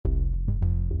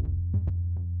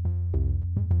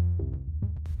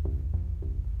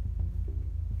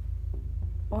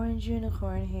Orange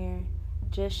Unicorn here,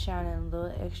 just shining a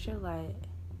little extra light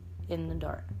in the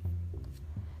dark.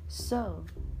 So,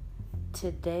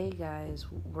 today, guys,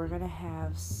 we're going to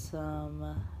have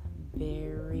some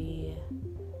very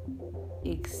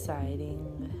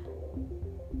exciting,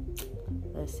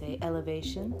 let's say,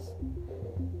 elevations.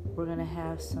 We're going to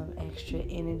have some extra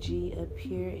energy up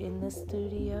here in the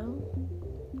studio,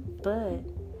 but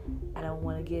I don't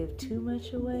want to give too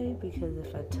much away because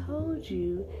if I told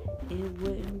you, it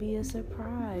wouldn't be a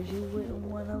surprise. You wouldn't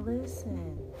want to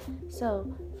listen.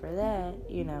 So, for that,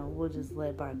 we'll just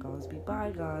let bygones be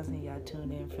bygones and y'all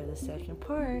tune in for the second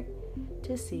part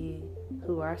to see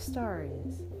who our star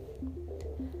is.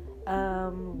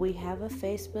 We have a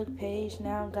Facebook page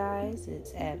now, guys.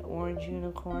 It's at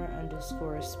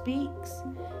orangeunicorn_speaks.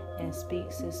 And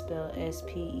speaks is spelled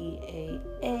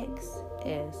SPEAXS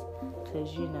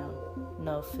because,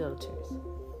 no filters.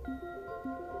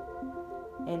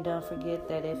 And don't forget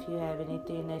that if you have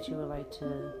anything that you would like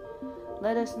to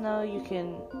let us know, you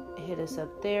can hit us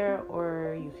up there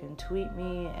or you can tweet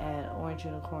me at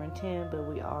orangeunicorn10, but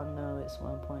we all know it's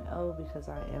 1.0 because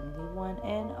I am the one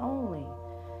and only.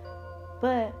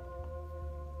 But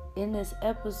in this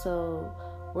episode,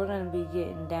 we're going to be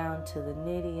getting down to the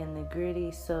nitty and the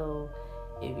gritty. So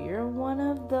if you're one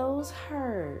of those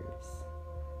hers,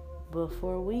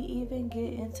 before we even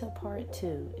get into part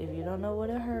 2, if you don't know what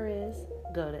a her is,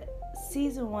 go to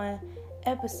season 1,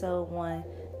 episode 1.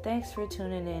 Thanks for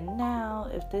tuning in now.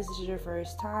 If this is your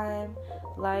first time,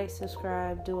 like,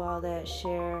 subscribe, do all that,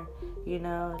 share.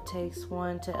 It takes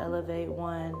one to elevate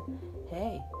one.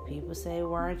 Hey, people say,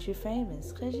 why aren't you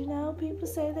famous? Because, people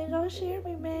say they gonna share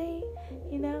me, man.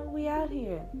 We out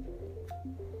here.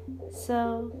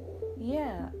 So,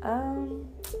 yeah,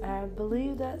 I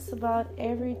believe that's about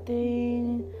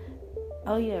everything.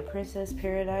 Oh, yeah, Princess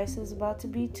Paradise is about to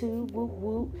be 2. Whoop,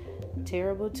 whoop.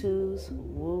 Terrible 2s.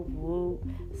 Whoop, whoop.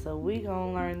 So we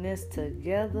gonna learn this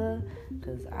together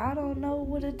because I don't know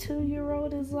what a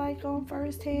 2-year-old is like on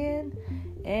first hand.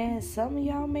 And some of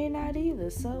y'all may not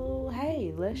either. So,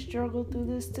 hey, let's struggle through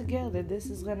this together. This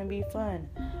is going to be fun.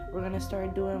 We're going to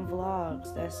start doing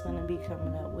vlogs. That's going to be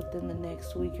coming up within the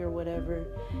next week or whatever.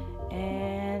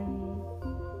 And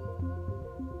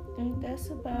I think that's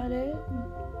about it.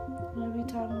 We're going to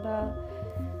be talking about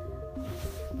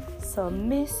some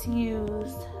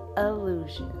misused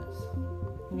illusions.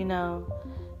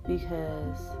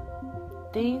 Because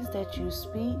things that you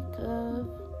speak of,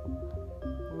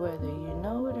 whether you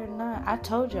know it or not. I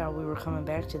told y'all we were coming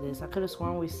back to this. I could have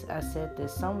sworn I said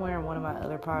this somewhere in one of my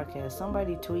other podcasts.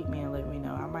 Somebody tweet me and let me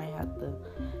know. I might have to,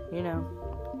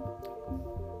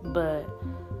 But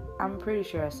I'm pretty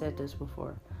sure I said this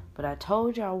before. But I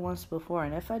told y'all once before.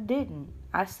 And if I didn't,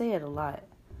 I say it a lot.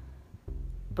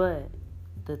 But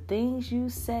the things you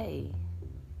say,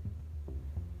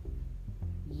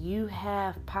 you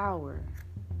have power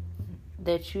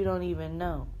that you don't even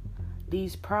know.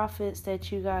 These prophets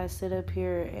that you guys sit up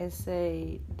here and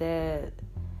say that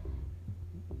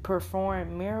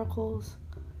perform miracles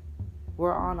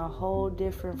were on a whole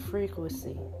different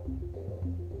frequency.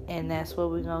 And that's what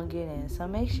we're going to get in. So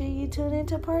make sure you tune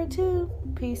into part 2.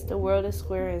 Peace, the world is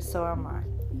square and so am I.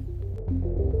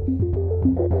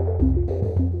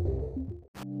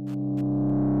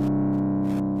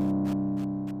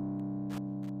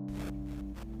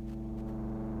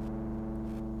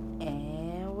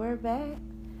 Back.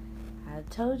 I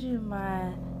told you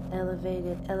my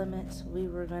elevated elements, we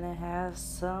were going to have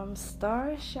some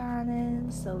stars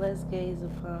shining. So let's gaze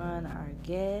upon our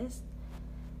guest.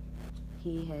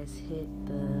 He has hit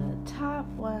the top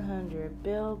 100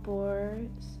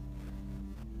 billboards.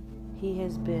 He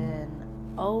has been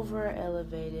over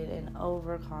elevated and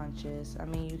over conscious. I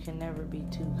mean, you can never be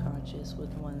too conscious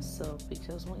with oneself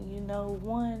because when you know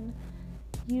one,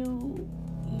 you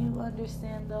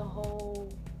understand the whole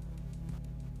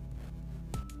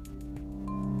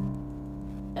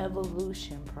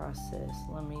evolution process.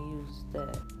 Let me use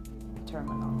that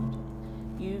terminology.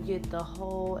 You get the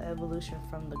whole evolution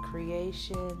from the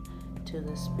creation to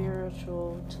the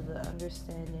spiritual to the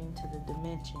understanding to the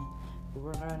dimension.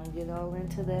 We're going to get all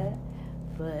into that,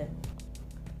 but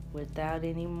without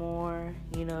any more,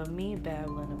 me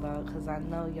babbling about, because I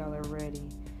know y'all are ready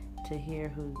to hear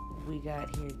who we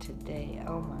got here today.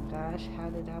 Oh my gosh, how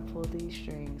did I pull these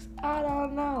strings? I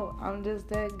don't know. I'm just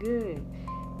that good.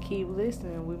 Keep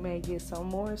listening. We may get some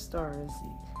more stars.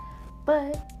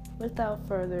 But without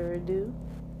further ado,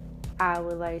 I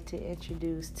would like to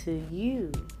introduce to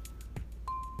you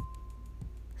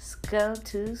Scum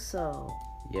to Soul.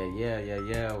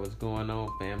 Yeah. What's going on,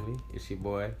 family? It's your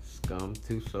boy, Scum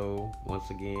to Soul, once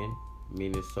again,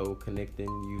 meaning soul connecting,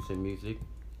 using music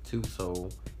to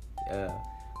soul. Uh,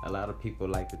 a lot of people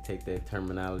like to take that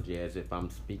terminology as if I'm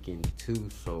speaking to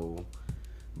soul,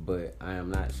 but I am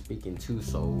not speaking to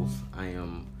souls. I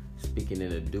am speaking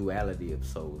in a duality of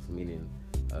souls, meaning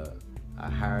uh, a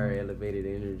higher elevated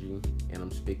energy, and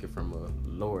I'm speaking from a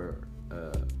lower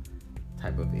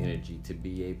type of energy to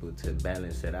be able to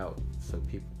balance it out so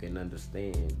people can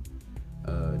understand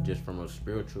just from a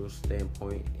spiritual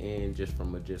standpoint and just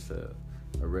from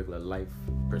a regular life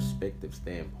perspective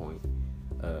standpoint,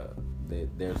 that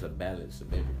there's a balance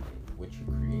of everything, what you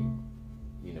create,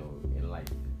 in life.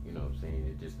 You know what I'm saying?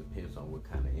 It just depends on what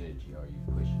kind of energy are you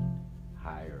pushing,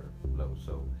 high or low.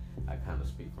 So I kind of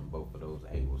speak from both of those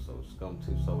angles. So Scum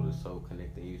to Soul is soul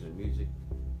connecting using music.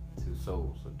 Two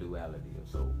souls, a duality of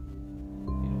soul.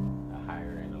 A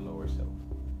higher and a lower self.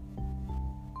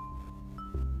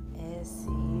 And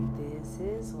see, this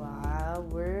is why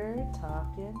we're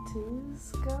talking to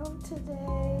Scum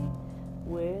today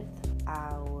with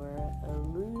our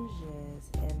illusions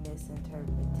and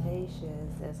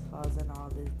misinterpretations that's causing all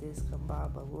these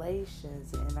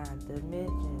discombobulations in our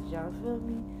dimensions. Y'all feel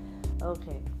me?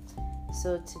 Okay,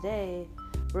 so today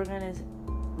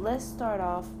let's start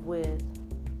off with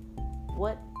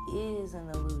what is an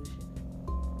illusion?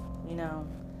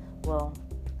 Well,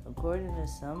 according to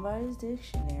somebody's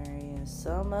dictionary and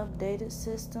some updated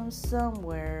system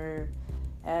somewhere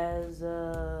as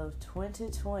of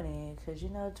 2020, because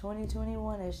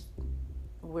 2021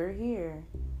 we're here,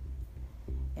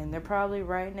 and they're probably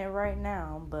writing it right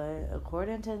now, but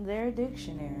according to their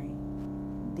dictionary,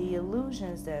 the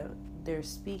illusions that they're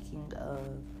speaking of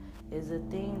is a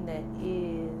thing that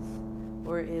is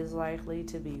or is likely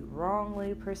to be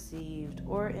wrongly perceived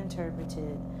or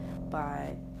interpreted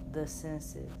by the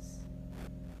senses.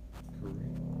 Correct.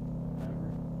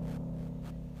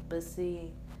 But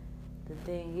see, the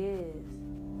thing is,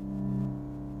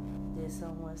 did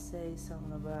someone say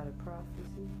something about a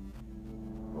prophecy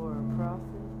or a prophet?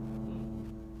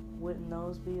 Wouldn't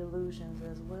those be illusions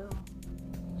as well?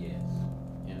 Yes,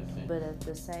 in a sense. But at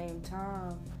the same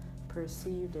time,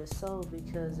 perceived as soul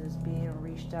because it's being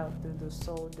reached out through the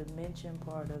soul dimension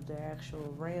part of the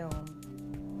actual realm,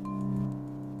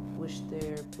 which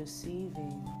they're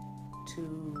perceiving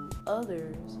to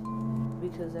others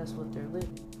because that's what they're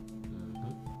living.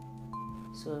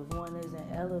 So if one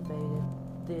isn't elevated,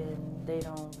 then they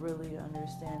don't really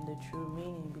understand the true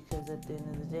meaning, because at the end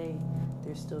of the day,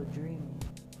 they're still dreaming.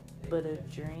 But a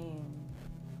dream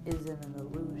isn't an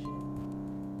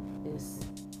illusion. It's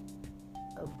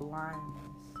a blindness.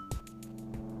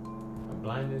 A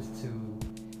blindness to,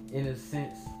 in a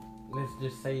sense, let's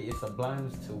just say it's a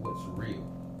blindness to what's real.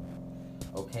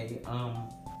 Okay?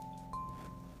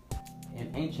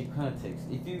 In ancient context,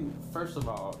 if you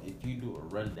do a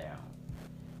rundown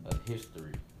of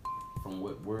history from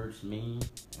what words mean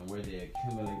and where they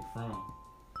accumulate from,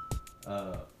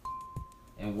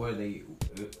 and where they,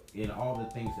 in all the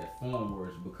things that form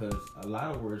words, because a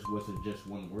lot of words wasn't just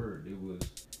one word, it was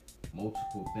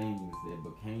multiple things that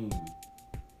became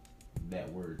that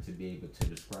word to be able to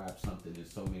describe something in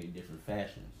so many different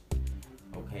fashions.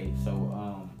 Okay,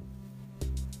 so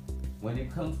when it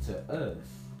comes to us,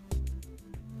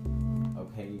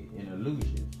 okay, in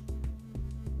illusions,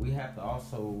 we have to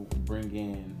also bring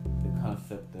in the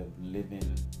concept of the living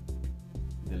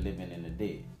and the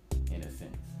dead, in a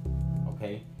sense.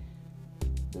 Okay?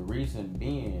 The reason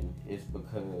being is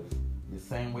because the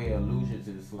same way illusions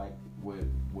is like what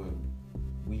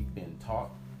we've been taught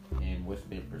and what's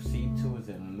been perceived to as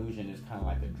an illusion is kind of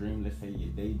like a dream. Let's say you're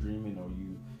daydreaming, or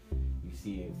you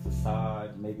see a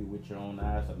facade maybe with your own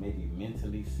eyes, or maybe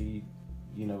mentally see,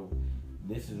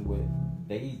 this is what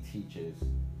they teach us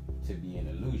to be an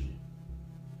illusion.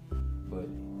 But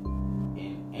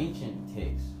in ancient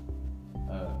texts,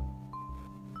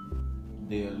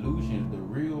 the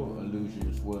real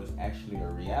illusions was actually a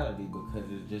reality, because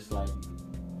it's just like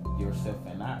yourself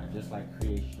and I, just like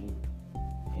creation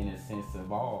in a sense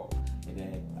of all. It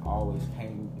had always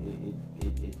came,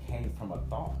 it came from a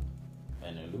thought,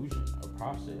 an illusion, a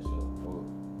process, or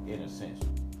in a sense.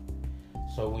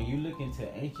 So when you look into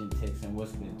ancient texts and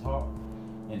what's been taught,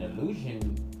 an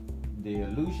illusion, the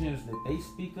illusions that they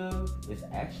speak of is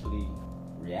actually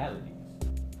realities.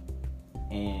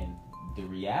 And the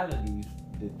realities,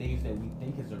 the things that we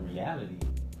think is a reality,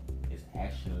 is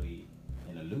actually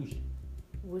an illusion.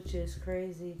 Which is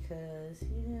crazy, because,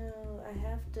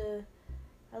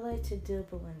 I like to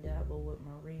dibble and dabble with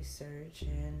my research,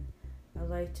 and I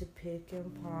like to pick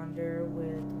and ponder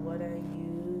with what I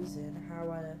use and how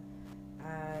I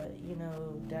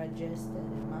digest that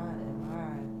in my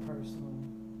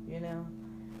personal,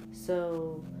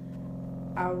 So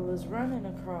I was running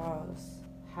across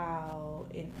how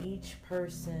in each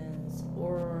person's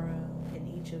aura, in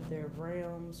each of their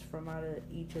realms, from out of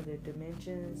each of their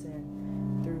dimensions,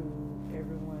 and through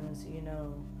everyone's,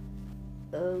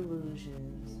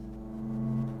 illusions,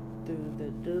 through the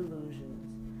delusions.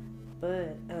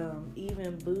 But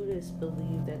even Buddhists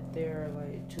believe that there are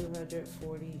like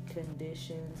 240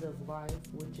 conditions of life,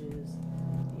 which is,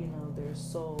 their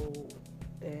soul,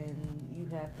 and you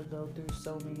have to go through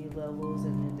so many levels.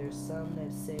 And then there's some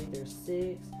that say there's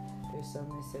 6, there's some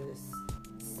that say there's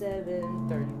 7,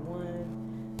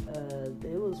 31.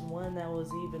 There was one that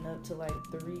was even up to like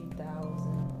 3,000,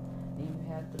 and you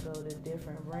have to go to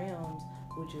different realms,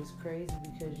 which is crazy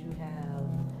because you have,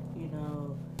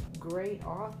 great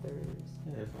authors.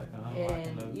 Yeah, it's like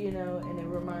and and it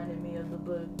reminded me of the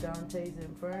book Dante's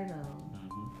Inferno.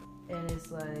 Mm-hmm. And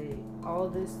it's like all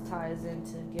this ties in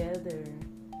together,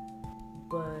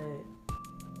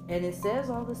 and it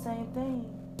says all the same thing,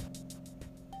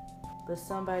 but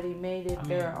somebody made it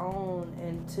their own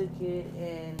and took it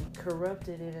and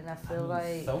corrupted it. And I feel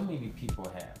like so many people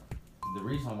have. The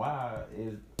reason why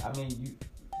is,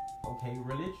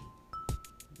 religion.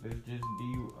 Let's just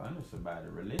be honest about it.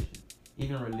 Religion.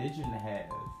 Even religion has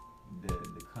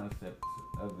the concept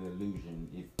of the illusion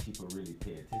if people really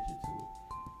pay attention to it.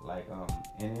 Like,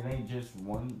 and it ain't just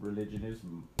one religion,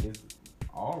 it's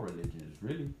all religions,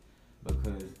 really.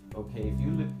 Because, if you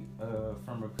look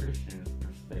from a Christian's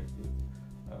perspective,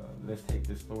 let's take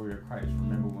the story of Christ.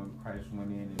 Remember when Christ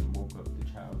went in and woke up the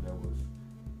child that was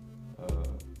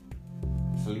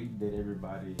asleep, that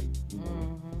everybody,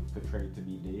 portrayed to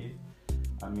be dead?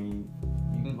 You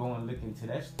can go and look into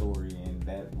that story, and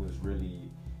that was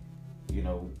really,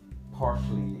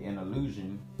 partially an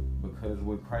illusion, because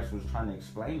what Christ was trying to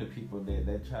explain to people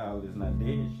that child is not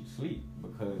dead, she's asleep.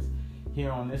 Because here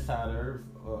on this side of earth,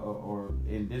 or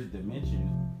in this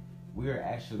dimension, we are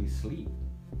actually asleep.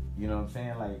 You know what I'm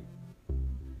saying? Like,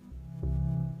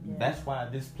 that's why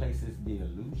this place is the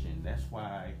illusion. That's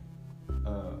why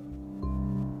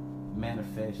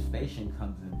manifestation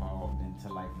comes involved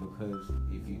into life, because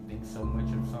if you think so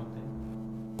much of something,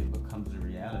 it becomes a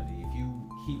reality. If you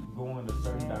keep going a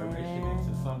certain direction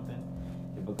into something,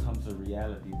 it becomes a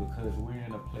reality, because we're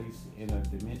in a place, in a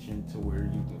dimension to where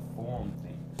you can form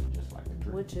things just like a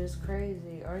dream. Which is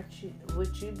crazy, aren't you?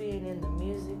 With you being in the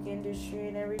music industry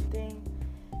and everything,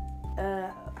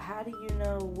 how do you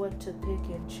know what to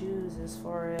pick and choose as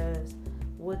far as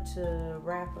what to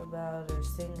rap about or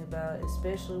sing about,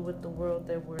 especially with the world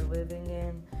that we're living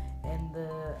in and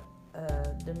the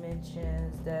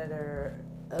dimensions that are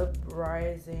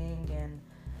uprising and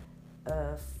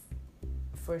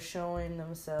for showing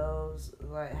themselves?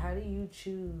 Like, how do you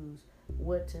choose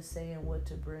what to say and what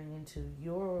to bring into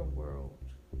your world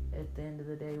at the end of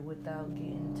the day without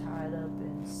getting tied up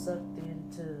and sucked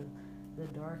into the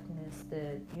darkness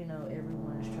that,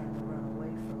 everyone is trying to run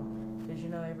away from? Because,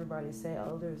 everybody say,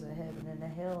 there's a heaven and a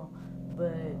hell,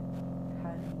 but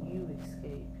how do you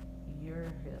escape your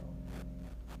hell?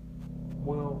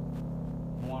 Well,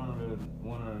 one of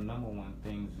the number one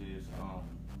things is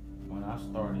when I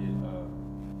started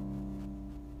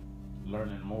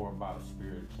learning more about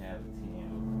spirituality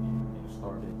and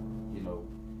started,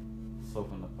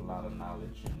 soaking up a lot of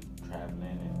knowledge and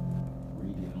traveling and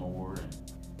reading more and,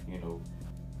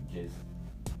 just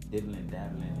dibbling,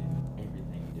 dabbling and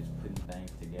everything, just putting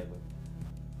things together.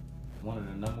 One of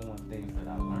the number one things that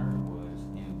I learned was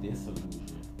in this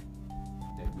illusion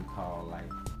that we call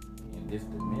life, in this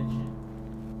dimension,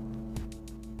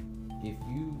 if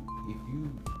you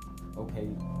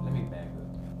let me back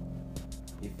up.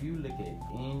 If you look at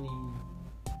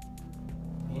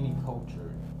any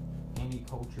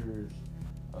culture's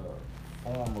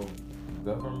form of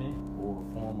government or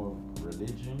form of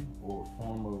religion or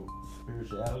form of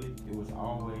spirituality, it was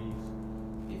always,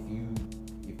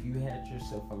 if you had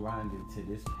yourself aligned into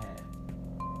this path,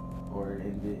 or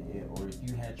if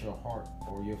you had your heart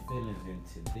or your feelings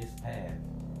into this path,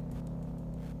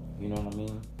 you know what I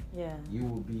mean? Yeah. You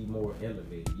will be more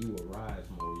elevated. You will rise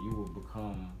more. You will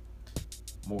become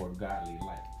more godly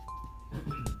like.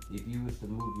 If you was to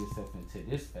move yourself into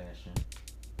this fashion,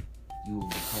 you will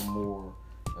become more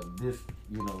of this,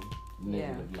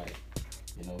 negative light,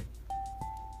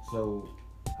 So,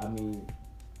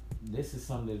 this is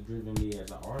something that's driven me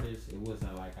as an artist. It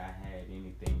wasn't like I had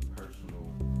anything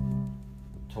personal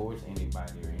towards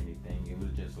anybody or anything. It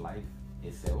was just life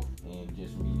itself and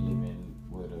just me living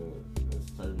with a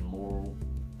certain moral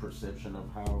perception of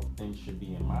how things should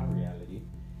be in my reality.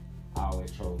 I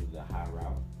always chose the high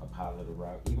route, a positive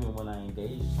route. Even when I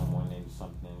engaged someone in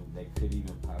something that could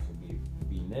even possibly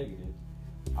be negative,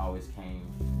 I always came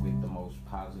with the most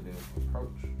positive approach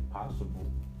possible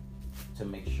to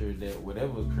make sure that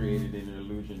whatever was created in the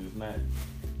illusion is not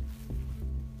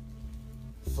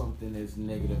something that's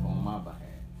negative on my behalf.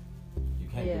 You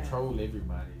can't control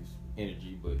everybody's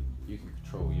energy, but you can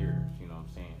control yours. You know what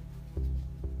I'm saying?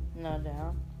 No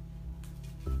doubt.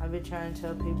 I've been trying to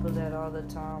tell people that all the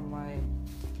time. Like,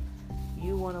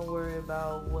 you want to worry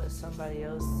about what somebody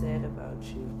else said about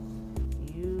you.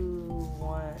 You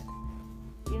want,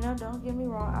 don't get me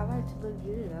wrong. I like to look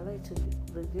good. I like to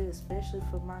look good, especially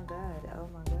for my God. Oh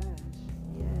my gosh.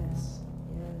 Yes.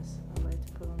 I like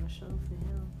to put on a show for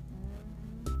him.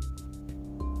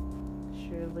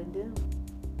 Surely do.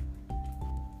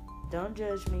 Don't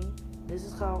judge me. This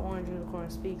is called Orange Unicorn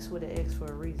Speaks with an X for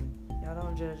a reason. Y'all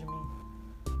don't judge me.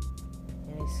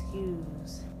 And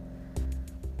excuse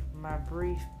my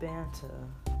brief banter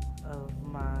of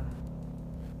my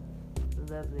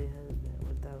lovely husband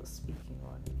without speaking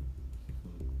on him.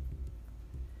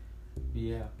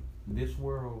 Yeah, this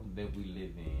world that we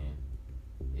live in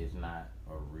is not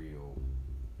a real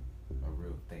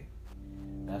thing.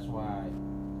 That's why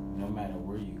no matter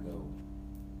where you go,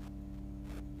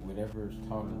 whatever is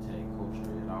taught into that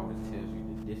culture, it always tells you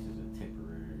that this is a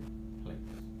temporary place.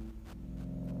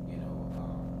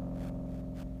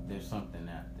 There's something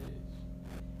after this.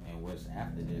 And what's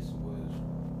after this was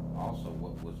also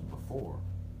what was before.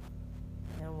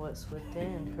 And what's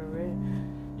within, correct?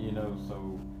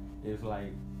 So it's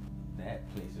like that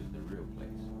place is the real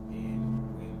place. And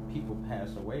when people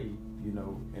pass away, in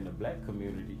the black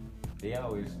community, they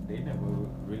never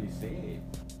really said,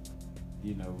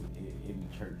 in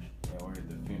the church or in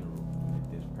the funeral that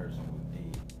this person was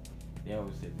dead. They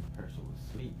always said this person was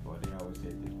asleep, or they always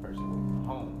said this person was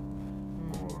home,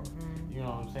 or you know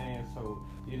what I'm saying. So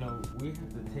we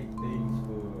have to take things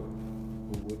for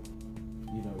what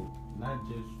not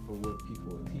just for what people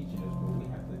are teaching us, but we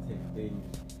have to take things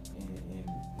and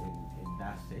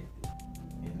dissect it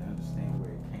and understand where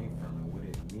it came from and what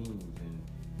it means, and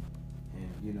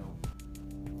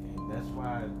that's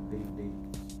why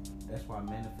that's why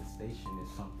manifestation is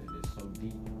something that's so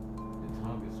deep. The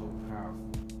tongue is so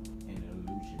powerful in an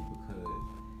illusion because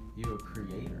you're a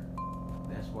creator.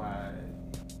 That's why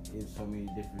in so many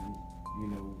different,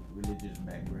 religious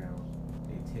backgrounds,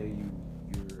 they tell you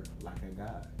you're like a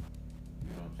god. You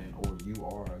know what I'm saying? Or you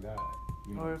are a god.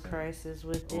 You know or Christ is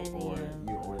within or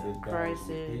this God Christ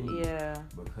is within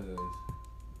you. Because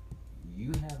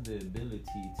you have the ability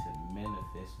to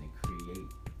manifest and create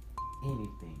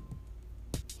anything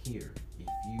here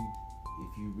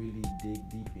if you really dig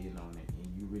deep in on it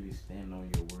and you really stand on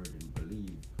your word and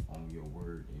believe on your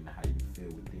word and how you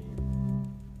feel within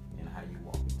and how you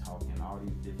walk and talk and all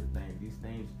these different things. These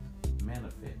things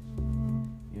manifest.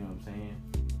 You know what I'm saying?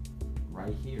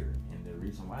 Right here. And the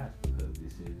reason why is because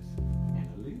this is an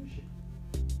illusion.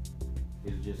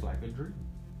 It's just like a dream.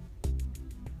 You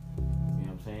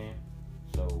know what I'm saying?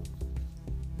 So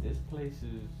this place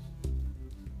is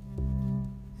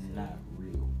not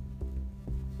real.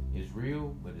 It's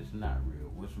real, but it's not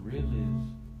real. What's real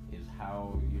is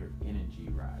how your energy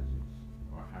rises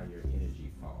or how your energy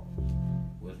falls.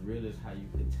 What's real is how you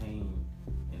contain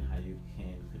and how you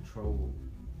can control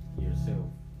yourself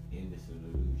in this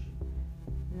illusion.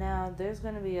 now there's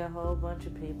going to be a whole bunch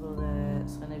of people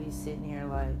that's going to be sitting here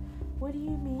like, what do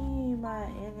you mean my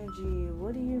energy?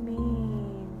 What do you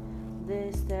mean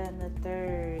this, that, and the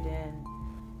third? And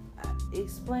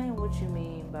explain what you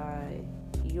mean by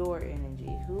your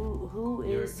energy. Who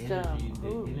is scum?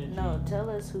 No, tell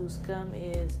us who scum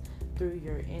is through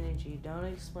your energy. Don't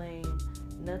explain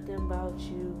nothing about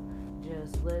you.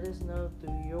 Just let us know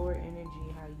through your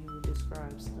energy how you would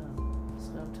describe scum.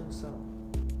 Scum to soul.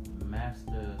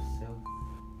 Master self,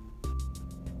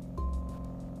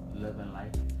 loving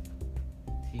life,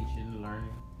 teaching,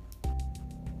 learning,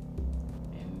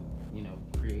 and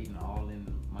creating all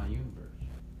in my universe.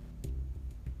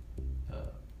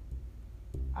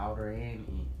 Outer and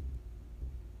in.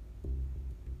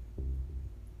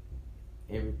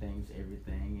 Everything's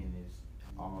everything, and it's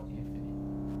all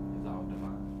infinite. It's all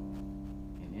divine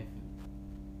and infinite.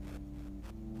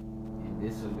 And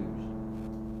this illusion,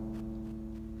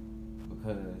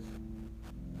 because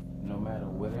no matter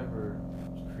whatever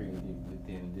was created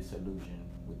within this illusion,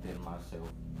 within myself,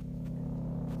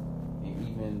 and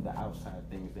even the outside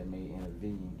things that may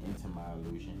intervene into my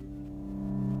illusion,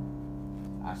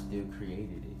 I still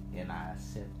created it and I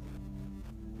accept it.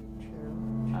 True.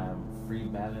 I'm free,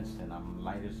 balanced, and I'm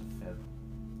light as a feather.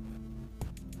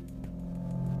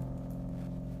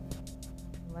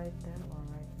 Like that one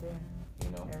right there.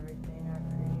 Everything I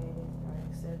created, I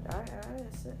accept. I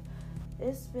accept.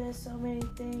 It's been so many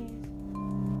things.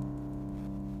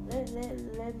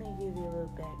 Let me give you a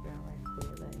little background right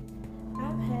quick. Like,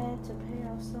 I've had to pay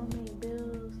off so many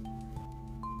bills.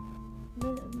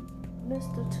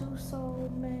 Mr. Two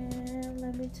Soul, man,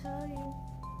 let me tell you,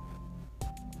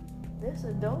 this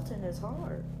adulting is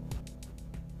hard.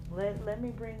 Let me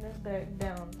bring this back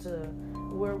down to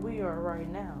where we are right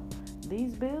now.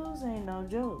 These bills ain't no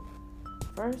joke.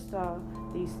 First off,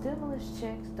 these stimulus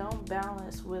checks don't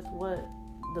balance with what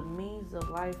the means of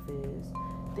life is.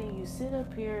 Then you sit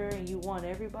up here and you want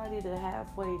everybody to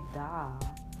halfway die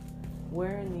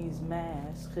wearing these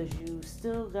masks because you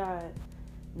still got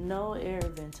no air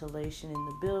ventilation in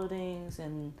the buildings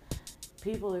and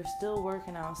people are still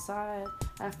working outside.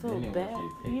 I feel bad,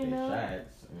 you know.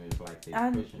 Shots, and it's like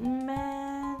they're pushing.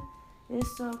 Man,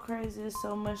 it's so crazy. It's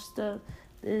so much stuff.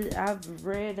 I've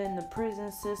read in the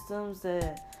prison systems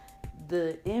that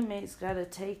the inmates got to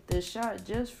take the shot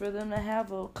just for them to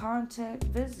have a contact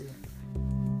visit.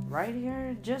 Right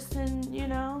here, just in, You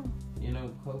know,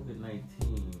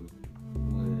 COVID-19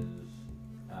 was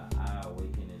an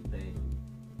eye-awakening thing.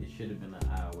 It should have been an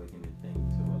eye-awakening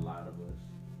thing to a lot of us.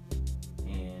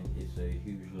 And it's a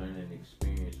huge learning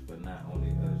experience for not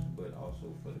only us, but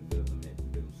also for the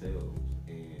government themselves.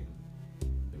 And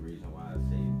the reason why I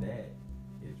say that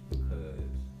is because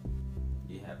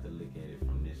you have to look at it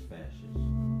from this fashion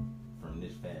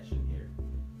here.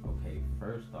 Okay,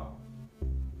 first off,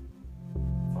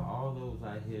 for all those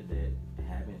out here that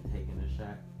haven't taken a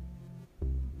shot,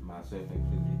 myself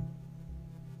included,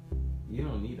 you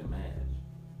don't need a mask.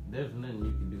 There's nothing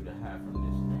you can do to hide from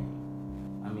this thing.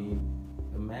 I mean,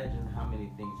 imagine how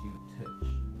many things you touch,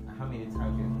 how many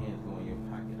times your hands go in your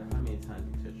pocket, or how many times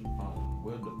you touch your phone.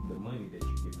 Well, the money that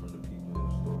you get from the people in the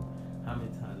store, how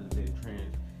many times has been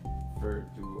transferred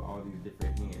through all these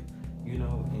different hands. And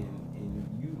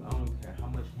you, I don't care how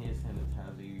much hand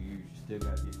sanitizer you use, you still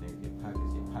got these things in your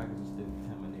pockets. Your pockets are still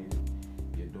contaminated.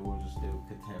 Your doors are still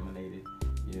contaminated.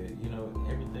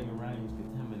 Everything around you is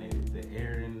contaminated. The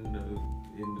air in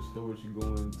the stores you go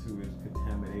into is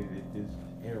contaminated. It's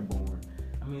airborne.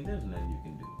 I mean, there's nothing you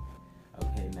can do.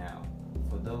 Okay, now,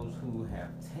 for those who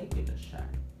have taken a shot,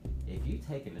 if you've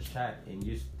taken a shot and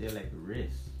you're still at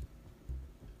risk,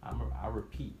 I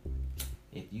repeat,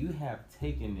 if you have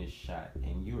taken this shot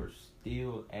and you're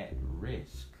still at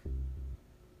risk,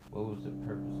 what was the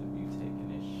purpose of you taking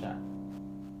this shot?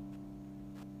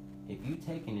 If you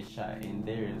taking this shot and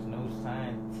there is no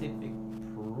scientific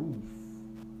proof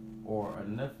or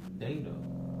enough data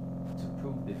to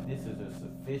prove that this is a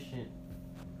sufficient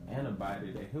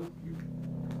antibody to help you,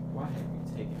 why have you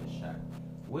taken the shot?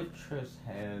 What trust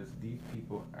has these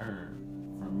people earned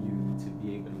from you to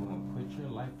be able to go and put your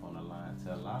life on the line,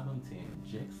 to allow them to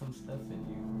inject some stuff in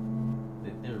you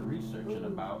that they're researching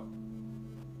about?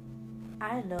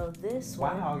 I know this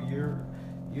one. Wow, you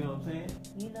know what I'm saying?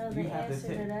 You know the answer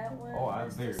to that one? Oh, I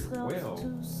very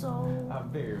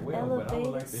well. But I would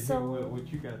like to hear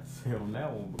what you got to say on that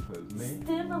one, because, man.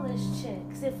 Stimulus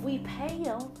checks, if we pay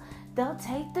them, they'll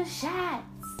take the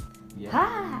shots. Yeah.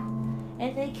 Ha!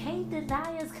 And they can't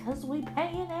deny us because we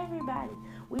paying everybody.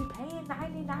 We paying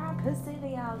 99% of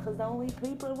y'all, because the only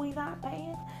people we not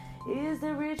paying is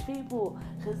the rich people,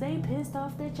 because they pissed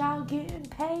off that y'all getting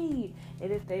paid.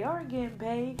 And if they are getting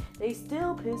paid, they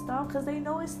still pissed off because they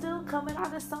know it's still coming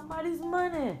out of somebody's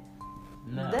money.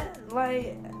 No.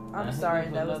 I'm sorry,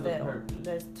 that was that. Purpose.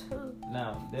 There's two.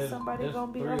 Now, there's gonna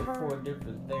be 3 or 4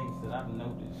 different things that I've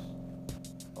noticed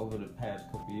over the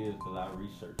past couple years, because I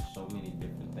researched so many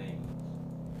different things.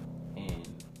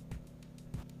 And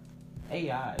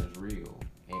AI is real.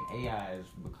 And AI has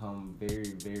become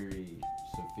very, very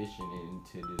sufficient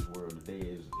into this world today.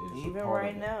 Is even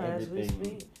right now as we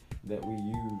speak that we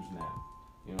use now.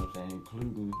 You know what I'm saying?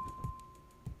 Including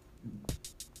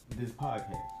this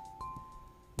podcast.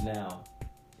 Now,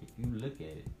 if you look at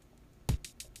it,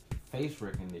 face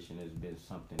recognition has been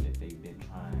something that they've been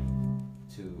trying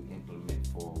to implement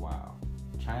for a while.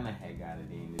 China had got it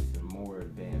in. It's a more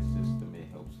advanced system. It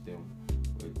helps them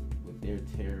with their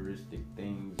terroristic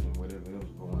things and whatever else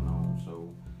going on.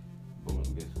 So, boom,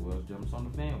 guess who else jumps on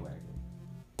the bandwagon?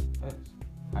 Us.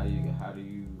 How do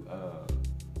you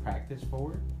practice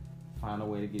for it? Find a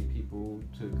way to get people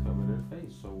to cover their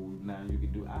face. So now you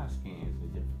can do eye scans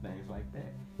and different things like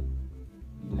that.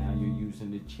 Now you're using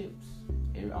the chips.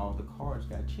 All the cars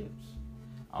got chips.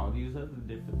 All these other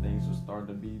different things are starting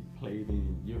to be played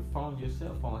in your phone. Your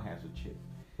cell phone has a chip.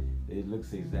 It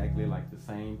looks exactly like the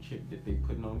same chip that they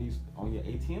putting on your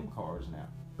ATM cards now,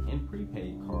 and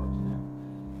prepaid cards now.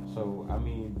 So I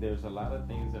mean, there's a lot of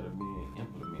things that are being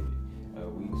implemented.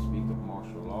 We speak of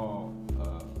martial law.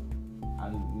 I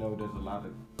know there's a lot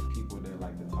of people that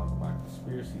like to talk about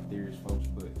conspiracy theories, folks,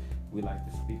 but we like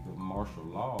to speak of martial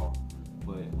law.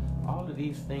 But all of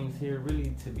these things here,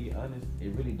 really, to be honest,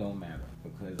 it really don't matter,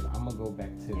 because I'm gonna go back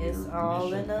to it's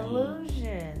all an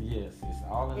illusion. Yes, it's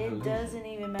all an illusion. It doesn't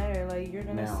even matter. Like, you're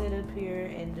gonna sit up here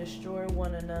and destroy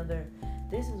one another.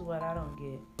 This is what I don't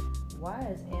get. Why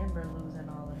is Amber losing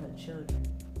all of her children?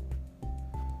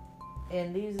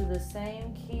 And these are the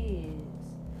same kids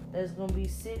that's gonna be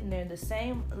sitting there. The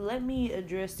same. Let me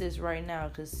address this right now,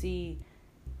 cause see,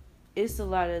 it's a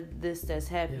lot of this that's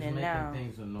happening now.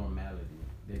 Things a normality.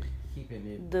 They're keeping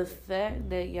it. The fact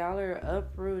that y'all are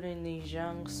uprooting these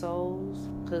young souls,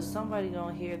 cause somebody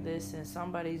gonna hear this and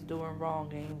somebody's doing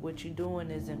wrong, and what you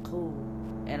doing isn't cool.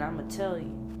 And I'ma tell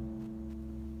you,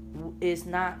 it's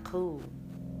not cool.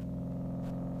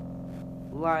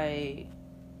 Like,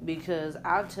 because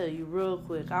I'll tell you real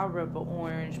quick, I'll rep an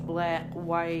orange, black,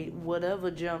 white,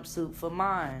 whatever jumpsuit for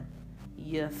mine.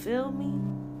 You feel me?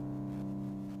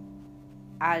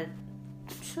 I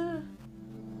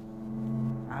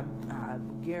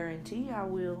guarantee I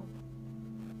will.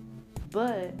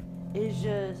 But it's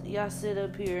just, y'all sit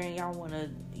up here and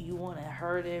you wanna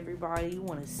hurt everybody, you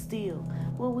wanna steal.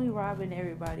 What we robbing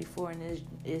everybody for, and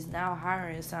is now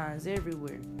hiring signs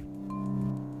everywhere.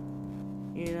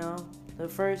 You know, the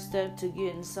first step to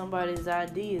getting somebody's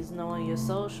ID is knowing your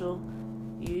social.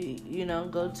 You know,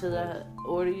 go to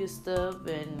order your stuff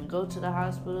and go to the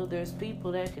hospital. There's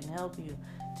people that can help you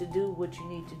to do what you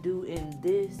need to do in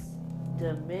this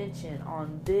dimension,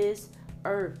 on this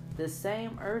earth. The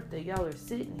same earth that y'all are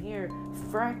sitting here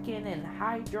fracking and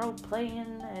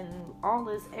hydroplaying and all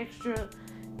this extra.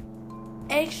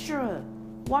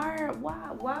 Why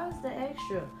is the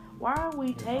extra? Why are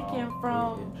we taking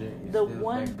from the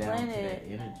one planet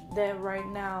that right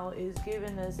now is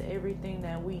giving us everything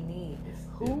that we need?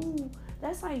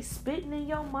 That's like spitting in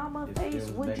your mama's face.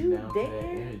 Would you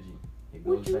dare?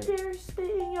 Would you dare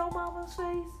spit in your mama's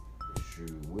face? Sure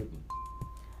wouldn't.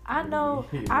 I know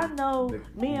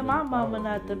me and my mama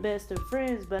not the best of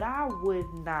friends, but I would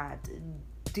not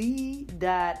D.A.R.E.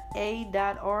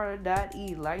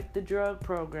 like the drug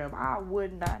program. I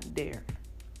would not dare.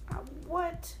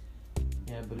 What?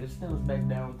 Yeah, but it stems back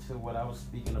down to what I was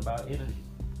speaking about energy,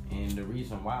 and the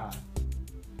reason why.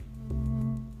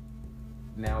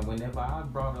 Now, whenever I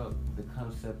brought up the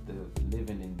concept of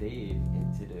living and dead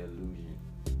into the illusion,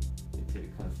 into the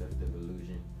concept of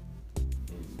illusion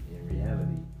in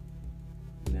reality,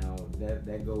 now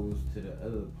that goes to the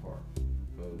other part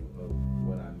of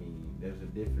what I mean. There's a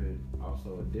different part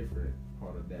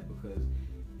of that, because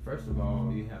first of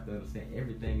all, you have to understand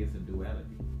everything is a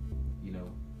duality. You know,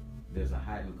 there's a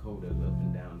hot and cold, there's up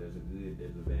and down, there's a good,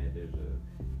 there's a bad, there's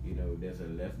a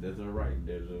left, there's a right,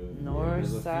 there's a north,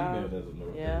 there's a south, female, there's a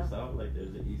north, yeah. there's a south, like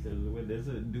there's a east, there's a west, there's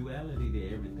a duality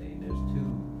to everything. There's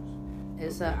twos.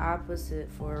 It's an opposite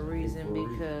for a reason,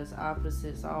 because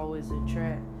opposites always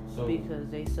attract, because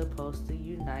they supposed to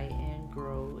unite and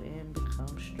grow and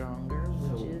become stronger,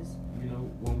 which is, you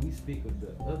know, when we speak of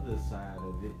the other side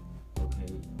of it,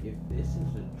 okay, if this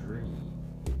is a dream,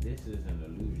 if this is an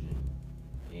illusion,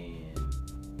 and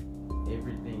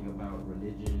everything about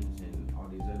religions and all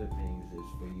these other things is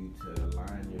for you to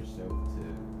align yourself to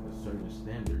a certain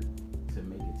standard to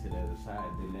make it to the other side,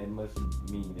 then that must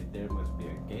mean that there must be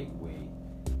a gateway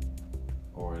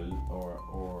or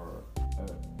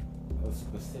a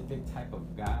specific type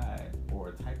of guide or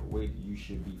a type of way that you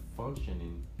should be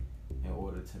functioning in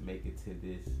order to make it to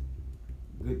this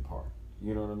good part.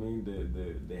 You know what I mean?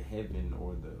 The heaven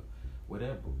or the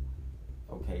whatever.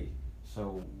 Okay,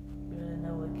 so you wanna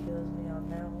know what kills me on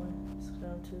that one?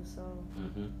 Scrum 2 Soul.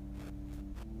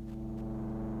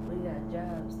 We got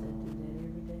jobs that do that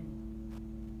every day.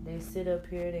 They sit up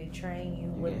here, they train you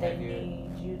what they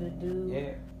need you to do.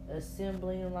 Yeah.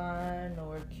 Assembly line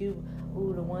or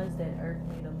the ones that irk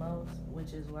me the most,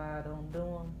 which is why I don't do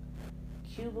them.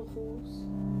 Cubicles.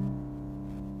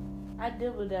 I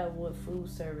deal with that with food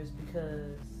service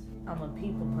because I'm a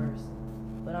people person,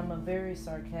 but I'm a very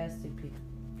sarcastic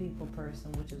people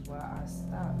person, which is why I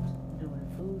stopped doing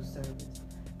food service,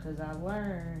 because I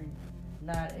learned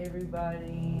not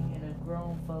everybody in a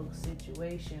grown folks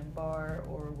situation, bar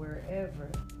or wherever,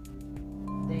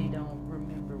 they don't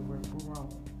remember we're grown.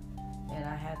 And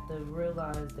I have to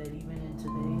realize that even in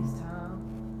today's time,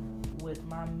 with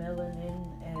my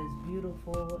melanin as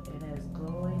beautiful and as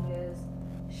glowing as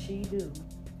she do,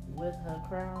 with her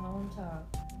crown on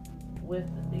top, with,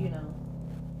 you know,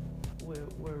 we're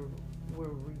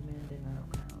remending our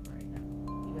crown right now.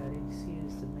 You gotta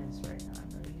excuse the mess right now. I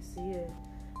know you see it,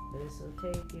 but it's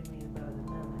okay. Give me about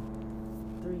another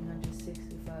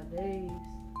 365 days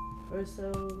or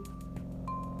so,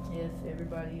 if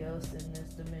everybody else in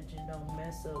this dimension don't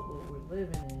mess up what we're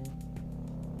living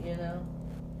in, you know,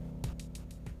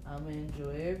 I'm gonna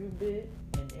enjoy every bit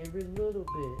and every little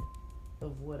bit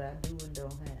of what I do and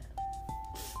don't have.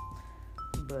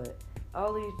 But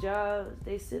all these jobs,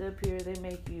 they sit up here, they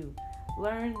make you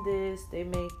learn this, they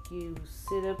make you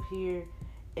sit up here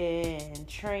and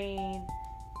train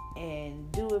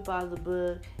and do it by the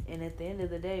book, and at the end of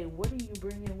the day, what are you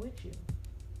bringing with you?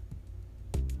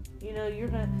 You know,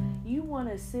 you want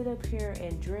to sit up here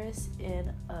and dress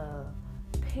in a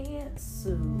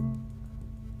pantsuit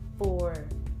for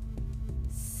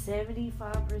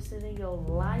 75% of your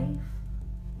life?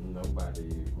 Nobody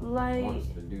wants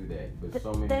to do that, but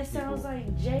so many that people sounds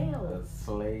like jail. Are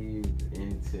slaved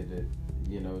into the,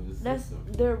 the system.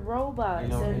 They're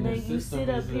robots, and then you sit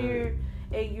up is here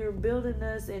and you're building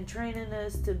us and training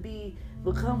us to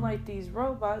become like these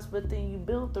robots, but then you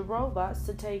build the robots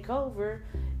to take over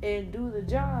and do the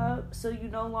job, so you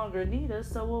no longer need us.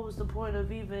 So what was the point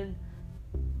of even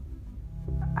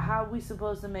how we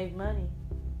supposed to make money?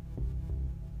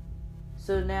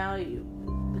 So now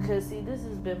because see, this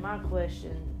has been my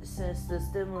question since the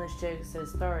stimulus checks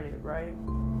has started, right?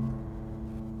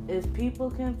 If people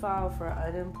can file for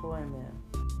unemployment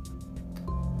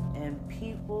and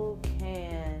people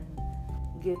can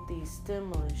get these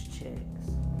stimulus checks,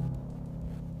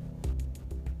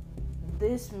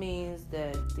 this means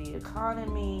that the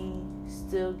economy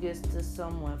still gets to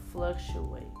somewhat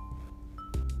fluctuate.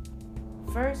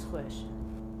 First question.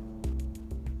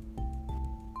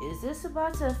 Is this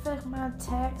about to affect my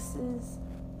taxes?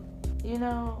 Very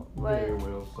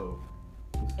well so.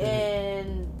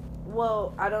 And,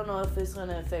 well, I don't know if it's going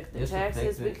to affect the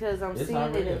taxes because I'm seeing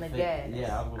it in the gas.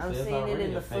 Yeah, I'm seeing it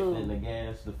in the food. The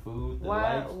gas, the food, the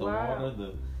lights, the water,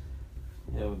 the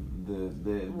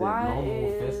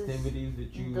normal festivities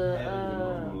that you had in your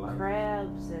normal life.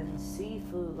 Crabs and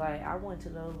seafood. Like, I went to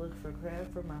go look for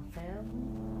crab for my family.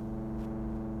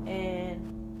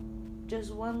 And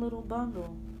just one little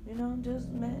bundle.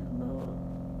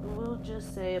 We'll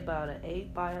just say about an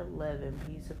 8x11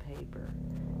 piece of paper.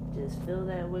 Just fill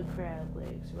that with crab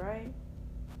legs, right?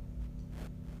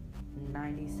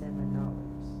 $97.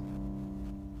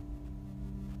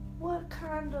 What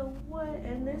kind of what?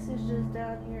 And this is just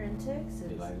down here in Texas.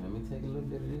 You're like, let me take a little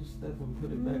bit of this stuff and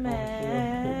put it back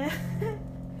Man. on the shelf.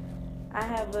 I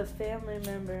have a family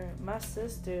member, my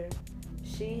sister,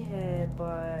 she had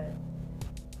bought,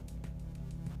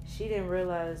 she didn't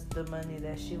realize the money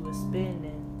that she was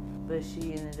spending, but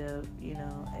she ended up,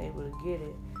 able to get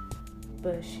it.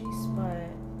 But she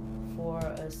spent for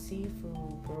a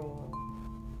seafood broil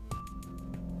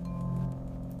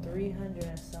 $300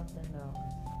 and something.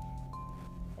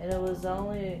 And it was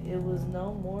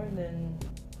no more than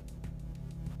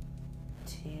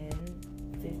 10,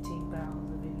 15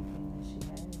 pounds of anything that she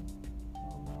had.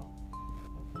 Oh no. I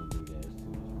can't do that. It's too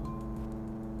much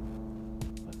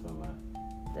money. That's a lot.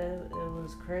 It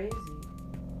was crazy.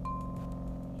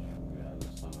 Yeah,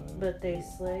 but they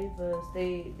slave us.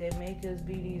 They make us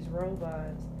be these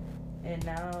robots. And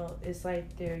now it's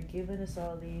like they're giving us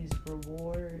all these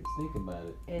rewards. Think about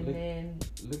it. And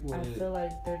I feel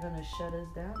like they're gonna shut us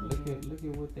down. Look at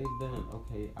what they've done.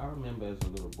 Okay, I remember as a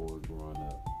little boy growing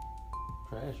up,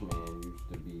 trash man used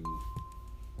to be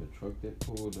the truck that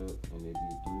pulled up, and there'd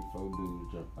be 3-4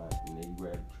 dudes jump out, and they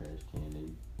grab the trash can, they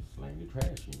slang the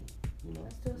trash in. I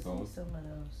still see some of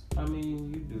those. I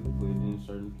mean, you do, but in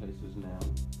certain places now,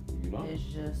 you don't. It's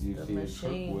just you the see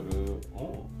machine. A truck with a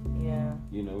arm. Yeah.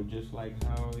 Just like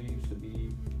how it used to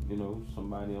be,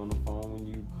 somebody on the phone when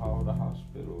you call the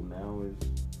hospital. Now it's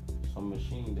some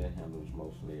machine that handles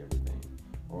mostly everything,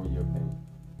 or your bank,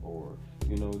 or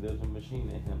there's a machine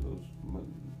that handles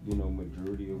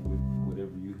majority of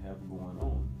whatever you have going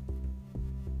on.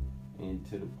 And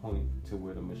to the point to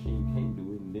where the machine can't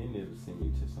do it, and then it'll send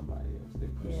you to somebody else. They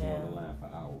put you on the line for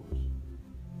hours.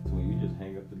 So you just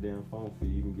hang up the damn phone for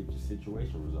you can get your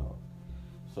situation resolved.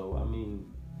 So I mean,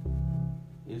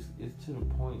 it's to the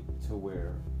point to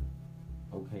where,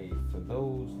 okay, for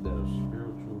those that are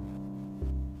spiritual,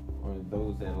 or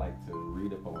those that like to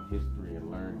read up on history and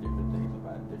learn different things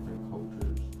about different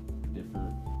cultures,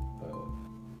 different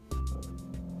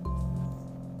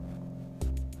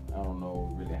I don't know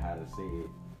really how to say it.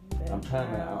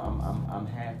 I'm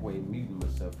halfway muting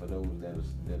myself for those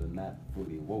that are not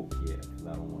fully woke yet, because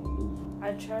I don't want to lose them.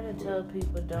 I try to tell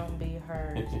people don't be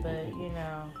hurt, but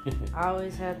I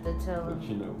always have to tell them.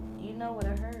 You know what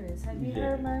a hurt is. Have you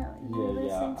heard my? I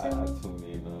tune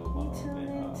in. You tune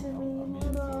in to me,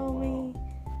 little old me.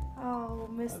 Oh,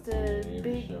 Mr.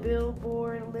 Big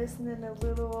Billboard, listening to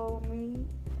little old me.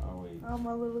 Always On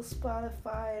my little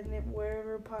Spotify and then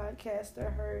wherever podcasts are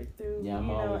heard through, Yeah, I'm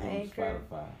always Anchor. on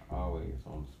Spotify. Always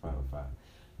on Spotify.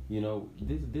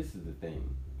 This is the thing.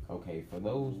 Okay, for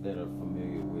those that are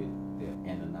familiar with the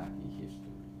Anunnaki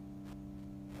history,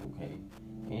 okay,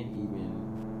 and even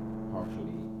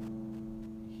partially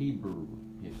Hebrew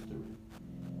history,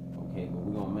 okay, but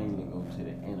we're gonna mainly go to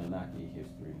the Anunnaki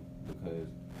history because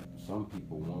some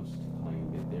people want to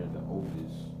claim that they're the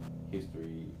oldest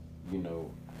history,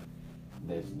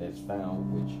 that's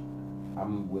found, which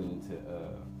I'm willing to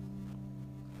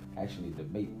actually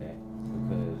debate that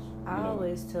because I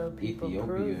always tell people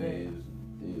Ethiopia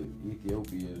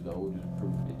is the oldest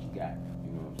proof that you got.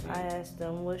 You know what I'm saying? I asked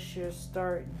them, what's your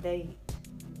start date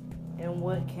and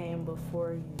what came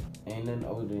before you? Ain't nothing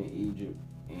older than Egypt,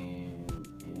 and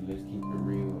let's keep it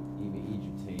real. Even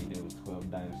Egypt tell you there was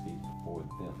 12 dynasties before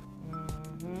them.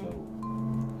 Mm-hmm. So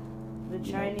the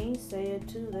Chinese say it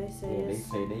too. They say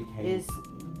it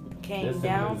came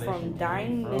down from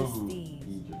dynasties, from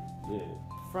Egypt. Yeah.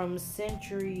 From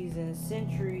centuries and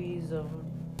centuries of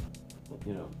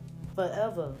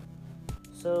forever.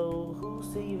 So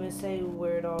who's to even say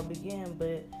where it all began?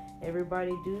 But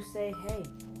everybody do say, hey,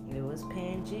 it was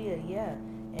Pangea, yeah.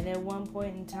 And at one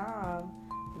point in time,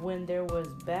 when there was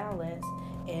balance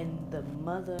and the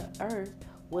Mother Earth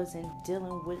wasn't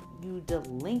dealing with you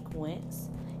delinquents,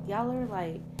 y'all are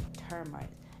like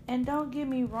termites. And don't get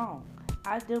me wrong,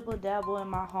 I dibble dabble in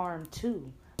my harm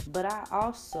too, but I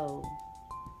also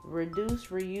reduce,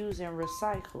 reuse, and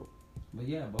recycle.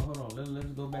 But hold on. Let's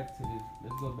go back to this.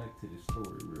 Let's go back to this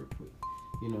story real quick.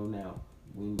 Now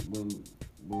when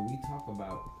we talk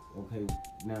about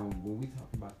when we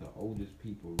talk about the oldest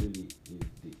people, really is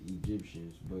the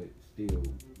Egyptians, but still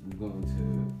we're going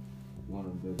to one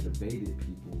of the debated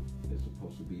people that's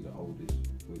supposed to be the oldest.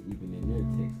 But even in their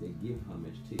text, they give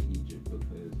homage to Egypt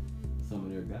because some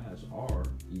of their gods are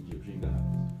Egyptian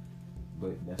gods.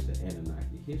 But that's the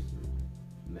Anunnaki history.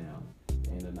 Now,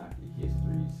 Anunnaki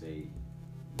history say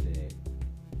that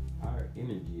our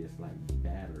energy is like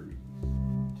batteries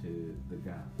to the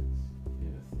gods, in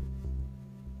a sense.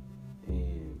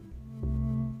 And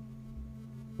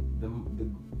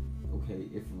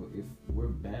if we're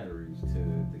batteries to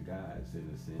the gods, in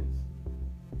a sense,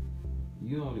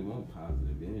 you only want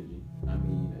positive energy. I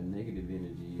mean, a negative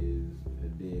energy is a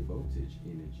dead voltage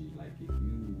energy. Like if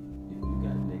you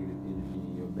got negative energy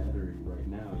in your battery right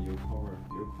now, your car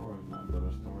is not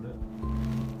gonna start up.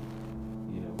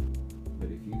 But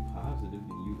if you positive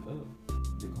and you up,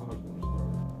 the car's gonna start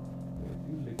up. But if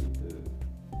you look at the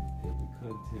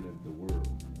content of the world,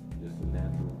 just the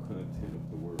natural content of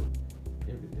the world,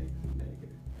 everything's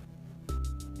negative.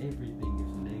 Everything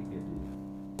is negative,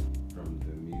 from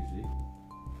the music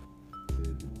to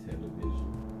the television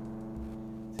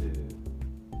to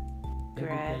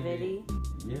gravity.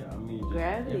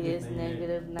 Gravity is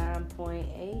negative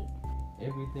 9.8.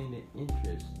 Everything that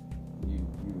interests you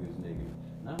is negative.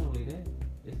 Not only that,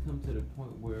 it's come to the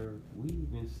point where we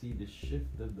even see the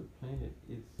shift of the planet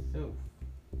itself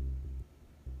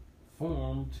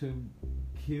formed to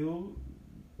kill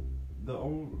the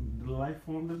life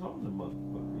form that's on the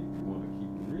motherfucker. If you want to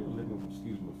keep it real,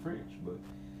 excuse my French, but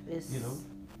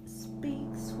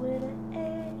speaks with an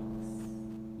X.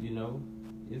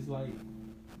 It's like,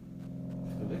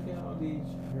 look at all these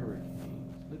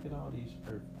hurricanes, look at all these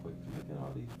earthquakes, look at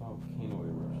all these volcano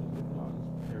eruptions, look at all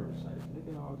these parasites, look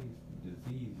at all these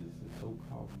diseases and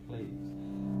so-called plagues.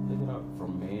 Look at all,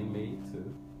 from man-made to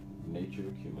nature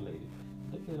accumulated.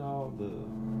 Look at all the,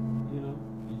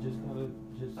 you just gotta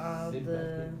sit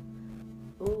back.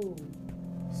 Ooh,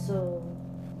 so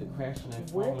the crashing and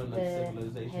falling of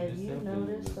civilization. Have you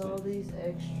noticed all these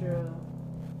extra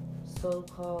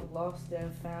so-called lost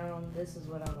and found? This is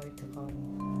what I like to call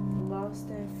them. Lost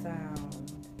and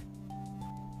found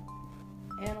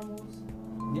animals.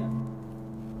 Yeah.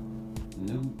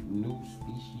 New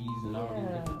species and all these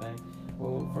different things.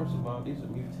 Well, first of all, these are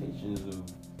mutations of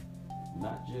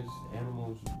not just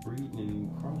animals breeding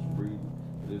and crossbreeding,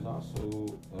 but there's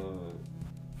also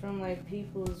from like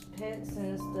people's pets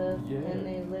and stuff, and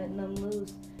they letting them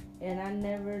loose. And I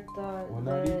never thought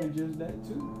not even just that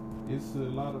too. It's a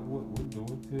lot of what we're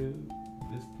doing to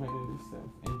this planet itself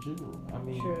in general. I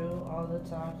mean, true, all the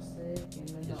toxic and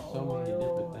then the so oil, many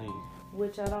different things.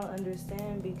 Which I don't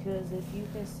understand, because if you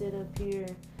can sit up here,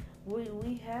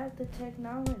 we have the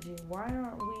technology. Why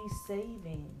aren't we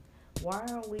saving? Why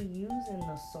aren't we using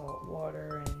the salt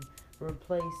water and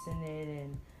replacing it,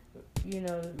 and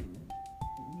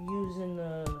using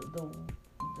the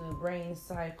rain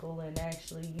cycle and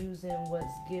actually using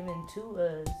what's given to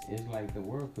us? It's like the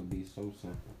world could be so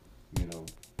simple.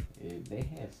 If they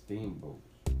had steamboats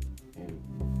and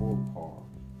before cars.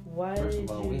 Why First did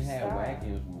of all, you we had stop?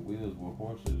 wagons with wheels with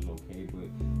horses, okay, but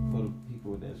for the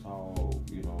people that's all,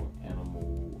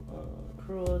 animal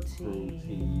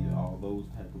cruelty, all those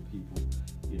type of people,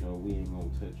 we ain't gonna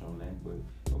touch on that. But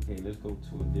okay, let's go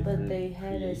to a different. But they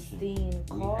had creation. a steam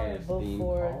car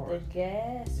before the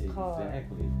gas car.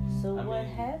 Exactly. So what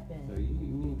happened? So you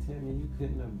mean tell me you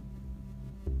couldn't have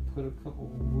put a couple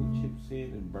wood chips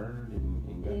in and burned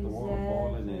and got the water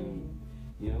boiling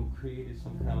and created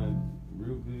some kind of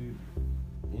real good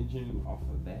engine off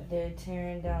of that? They're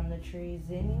tearing down the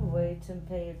trees anyway to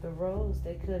pave the roads.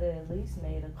 They could have at least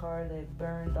made a car that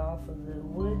burned off of the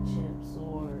wood chips,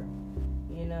 or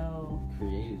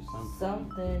created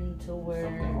something to where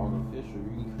something artificial.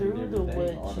 You can through create the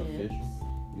wood artificial. chips.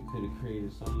 You could have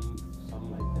created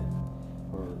something like that,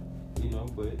 or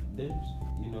but there's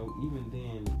even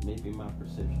then maybe my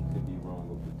perception could be wrong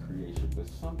of the creation, but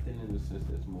something in the sense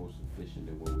that's more sufficient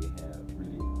than what we have.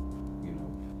 Really,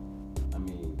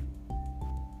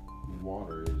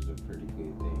 water is a pretty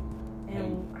good thing.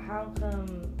 And how come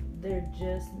they're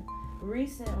just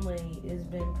recently it's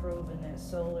been proven that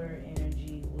solar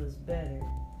energy was better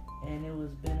and it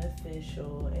was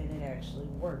beneficial and it actually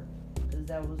worked, because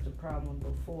that was the problem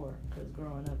before. Because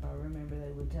growing up, I remember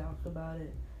they would talk about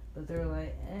it, but they're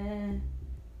like,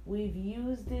 we've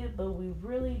used it, but we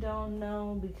really don't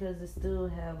know because it still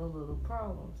have a little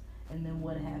problems. And then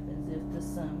what happens if the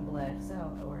sun blacks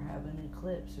out or have an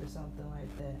eclipse or something like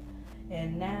that?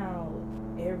 And now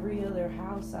every other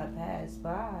house I pass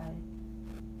by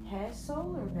has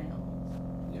solar panels.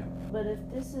 Yeah. But if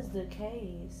this is the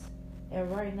case,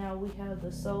 and right now we have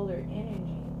the solar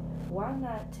energy, why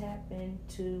not tap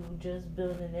into just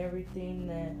building everything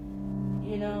that,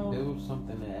 build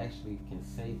something that actually can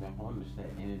save and harness that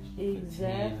energy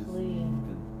exactly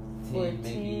for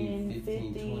 10,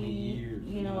 15, 20 years.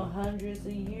 Hundreds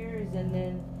of years, and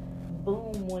then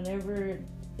boom, whenever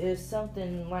if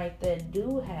something like that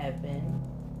do happen,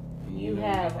 you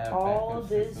have all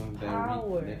this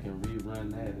power. That can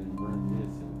rerun that and run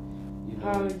this, and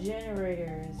power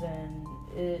generators, and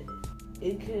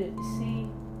it could see.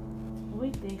 We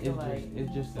think alike.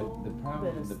 It's just the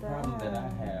problem. The problem that I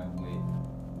have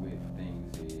with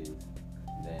things is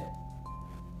that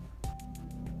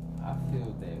I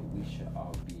feel that we should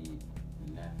all be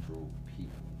natural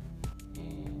people,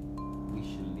 and we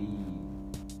should leave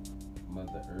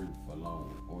Mother Earth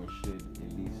alone, or should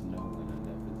at least know when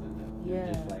enough is enough.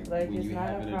 Yeah, just like when it's you not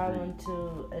having a problem drink. to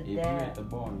adapt. If you're at the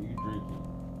bar and you drinking,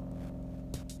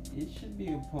 it should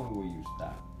be a point where you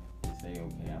stop and say,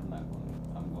 okay, I'm gonna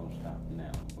stop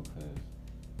now because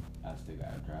I still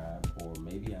gotta drive, or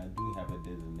maybe I do have a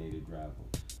designated driver,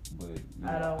 but I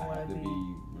have to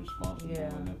be responsible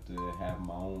enough to have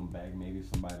my own bag. Maybe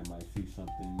somebody might see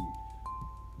something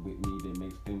with me that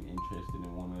makes them interested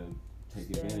and want to take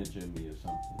advantage of me or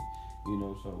something,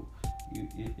 so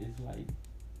it's like,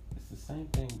 it's the same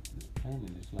thing with this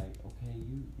planet. It's like, okay,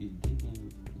 you're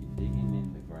digging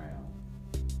in the ground,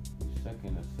 you're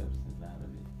sucking a substance out of it.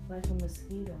 Like a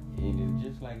mosquito. And it's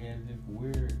just like as if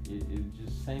it's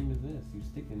just same as us. You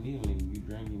stick a needle in you,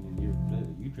 draining in your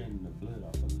blood. You draining the blood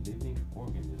off a living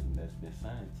organism that's been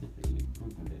scientifically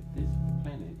proven that this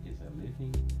planet is a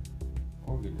living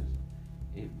organism.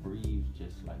 It breathes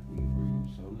just like we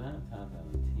breathe. So 9 times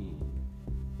out of 10,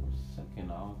 we're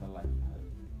sucking all the life out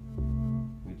of it.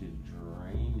 We're just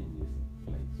draining this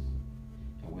place.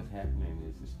 And what's happening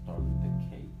is it's starting to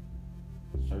decay.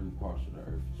 Certain parts of the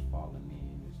earth is falling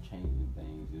in. Changing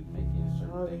things, is making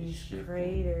certain all things these shift.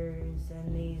 craters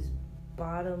and these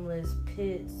bottomless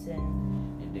pits,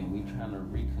 and then we trying to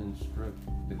reconstruct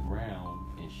the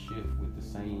ground and shift with the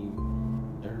same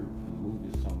dirt and move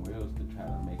it somewhere else to try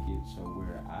to make it so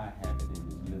where I have it in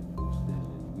this livable still,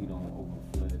 and we don't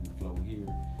overflood and flow here.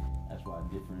 That's why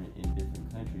in different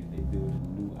countries they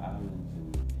building new islands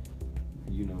and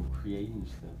creating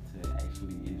stuff to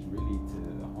actually is really to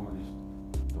harness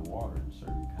the water in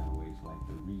certain kind of ways, like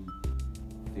to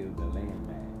refill the land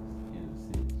mass in a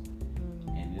sense.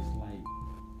 And it's like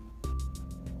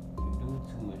we're doing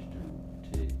too much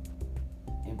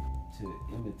to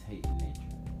imitate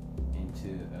nature and to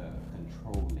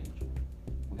control nature.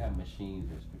 We got machines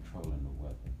that's controlling the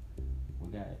weather.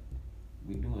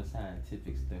 We're doing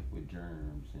scientific stuff with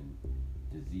germs and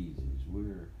diseases.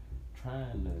 We're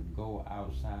trying to go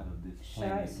outside of this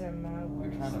planet. Shots are my We're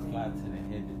trying to fly to the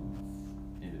heavens,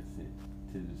 in a sense,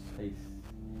 to the space.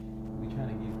 We're trying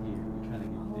to get here. We're trying to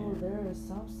get there. Oh, there are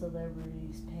some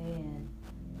celebrities paying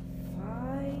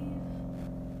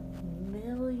 $5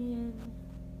 million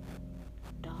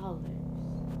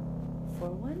for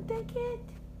one ticket.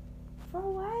 For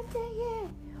one ticket.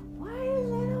 Why is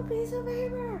that a piece of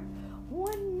paper?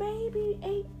 One maybe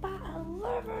 8 by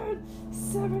 11,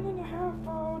 7.5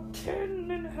 by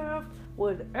 10.5,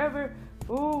 whatever.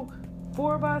 Ooh,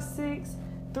 4 by 6,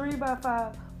 3 by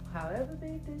 5. However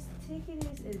big this ticket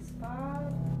is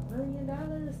 $5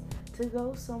 million to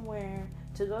go somewhere,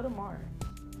 to go to Mars.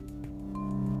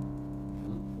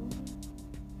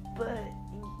 But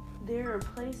there are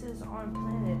places on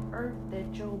planet Earth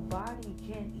that your body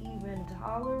can't even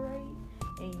tolerate,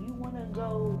 and you want to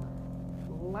go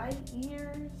light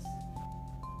years?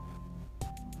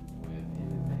 Well, if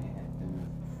anything happens,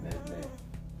 that's that.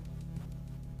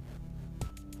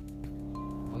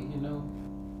 Well, you know,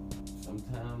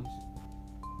 sometimes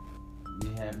you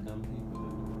have dumb people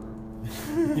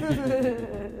in the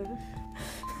world.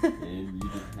 And you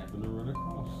just happen to run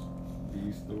across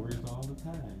these stories all the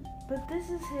time. But this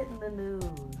is hitting the news.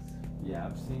 Yeah,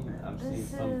 I've seen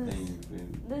some things.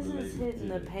 This is hitting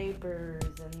the papers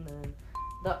and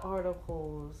the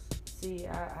articles. See,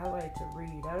 I like to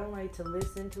read. I don't like to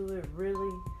listen to it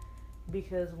really,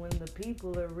 because when the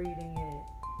people are reading it,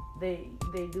 they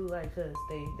do like us.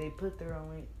 They put their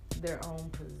own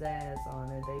pizzazz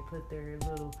on it. They put their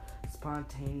little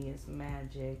spontaneous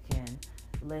magic and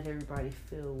let everybody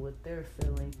feel what they're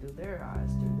feeling through their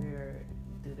eyes,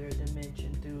 through their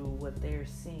dimension, through what they're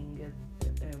seeing and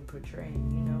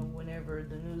portraying. You know, whenever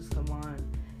the news come on,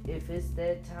 if it's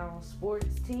that town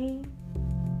sports team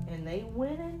and they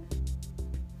winning,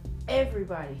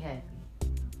 everybody happy.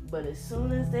 But as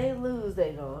soon as they lose,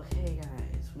 they go, okay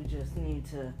guys, we just need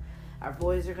to, our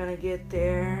boys are gonna get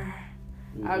there,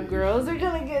 our girls are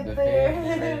gonna get there.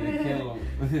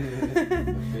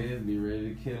 The feds be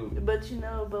ready to kill them. But you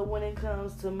know, but when it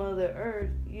comes to Mother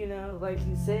Earth, you know, like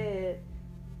you said,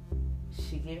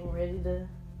 she getting ready to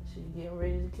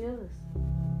kill us.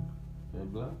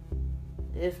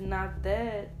 If not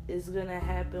that, it's gonna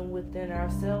happen within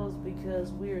ourselves,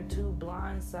 because we are too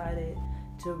blindsided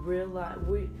to realize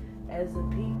we, as a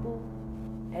people,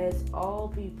 as all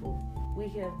people, we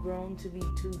have grown to be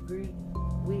too greedy.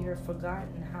 We have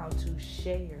forgotten how to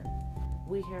share.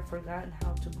 We have forgotten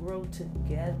how to grow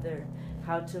together,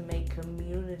 how to make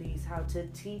communities, how to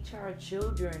teach our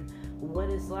children what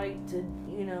it's like to,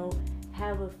 you know,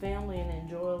 have a family and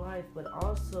enjoy life, but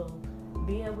also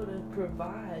be able to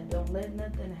provide. Don't let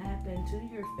nothing happen to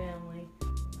your family,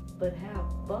 but have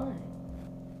fun.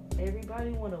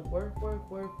 Everybody want to work,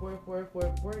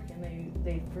 and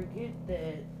they forget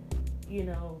that, you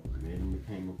know. Then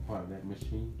became a part of that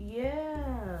machine.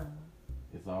 Yeah.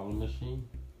 It's all a machine.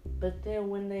 But then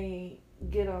when they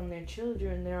get on their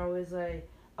children, they're always like,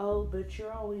 oh, but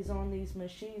you're always on these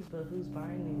machines. But who's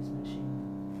buying these machines?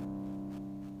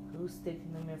 Who's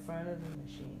sticking them in front of the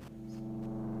machines?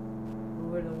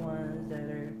 Who are the ones that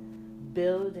are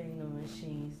building the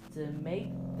machines to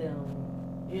make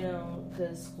them, you know,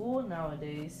 because school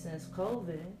nowadays, since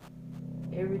COVID,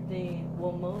 everything,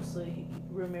 well, mostly,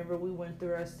 remember, we went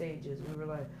through our stages. We were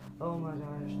like, oh my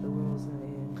gosh, the world's going to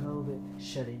end, COVID,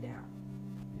 shut it down.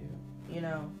 Yeah. You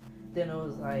know, then it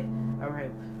was like, all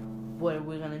right, what are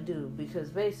we going to do? Because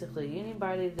basically,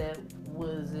 anybody that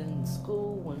was in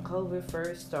school when COVID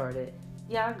first started,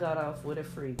 y'all got off with a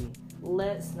freebie.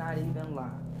 Let's not even lie.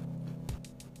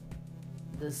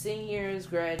 The seniors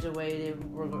graduated,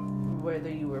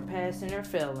 whether you were passing or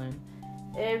failing,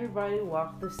 everybody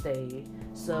walked the stage.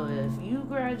 So if you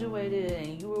graduated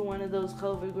and you were one of those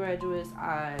COVID graduates,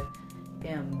 I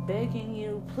am begging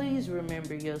you, please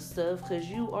remember your stuff, because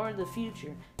you are the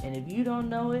future. And if you don't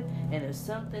know it, and if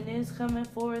something is coming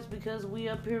for us because we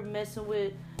up here messing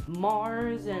with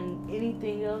Mars and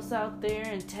anything else out there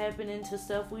and tapping into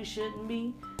stuff we shouldn't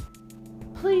be,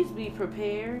 please be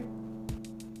prepared,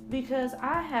 because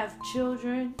I have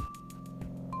children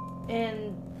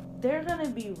and they're going to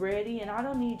be ready, and I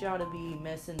don't need y'all to be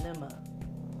messing them up.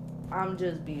 I'm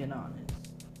just being honest.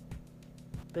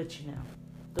 But you know,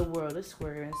 the world is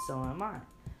square and so am I.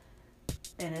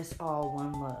 And it's all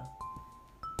one love.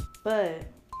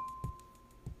 But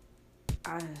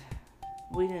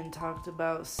we didn't talked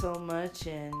about so much,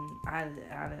 and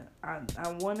I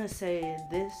want to say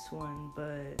this one,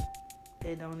 but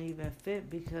it don't even fit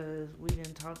because we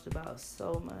didn't talked about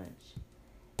so much.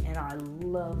 And I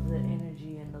love the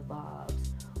energy and the vibes.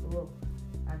 Look,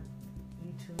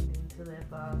 you tuned into that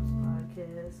Vibes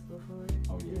podcast before?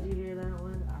 Oh, yeah. Did you hear that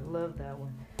one? I love that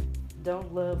one.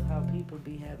 Don't love how people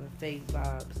be having fake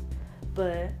vibes.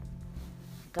 But,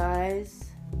 guys,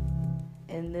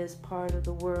 in this part of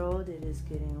the world, it is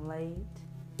getting late.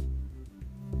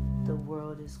 The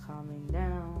world is calming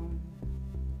down,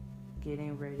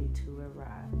 getting ready to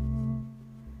arrive.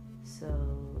 So,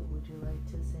 would you like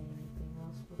to say anything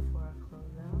else before I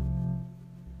close out?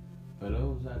 For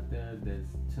those out there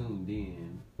that's tuned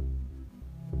in,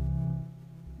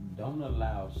 don't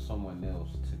allow someone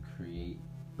else to create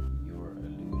your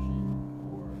illusion,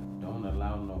 or don't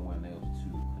allow no one else to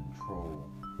control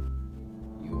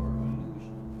your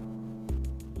illusion.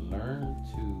 Learn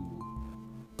to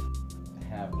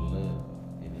have love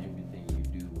in everything you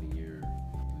do when you're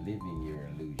living your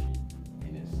illusion,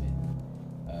 in a sense.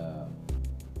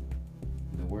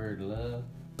 The word love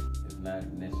is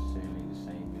not necessarily the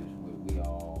same as what we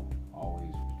all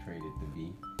always portrayed it to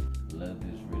be. Love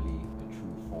is really a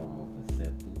true form of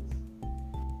acceptance,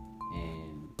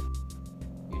 and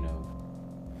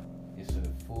it's a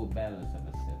full balance of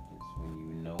acceptance when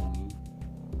you know me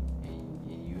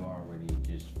and you already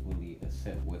just fully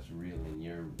accept what's real in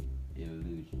your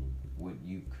illusion, what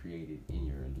you created in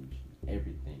your illusion,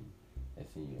 everything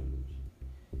that's in your illusion.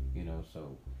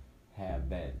 So have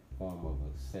that form of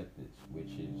acceptance,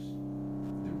 which is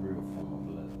the real form of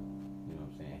love. You know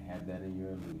what I'm saying? Have that in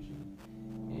your illusion,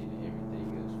 and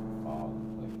everything else will fall in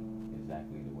place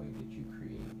exactly the way that you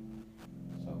create it.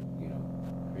 So,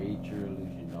 create your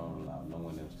illusion. Don't allow no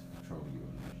one else to control your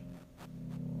illusion.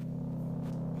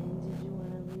 And did you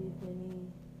want to leave any,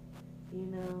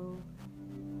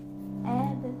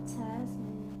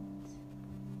 advertisement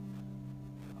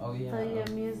Oh yeah. for your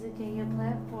music and your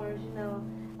platforms?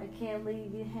 I can't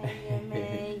leave you hanging,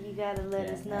 man. You gotta let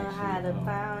us know how to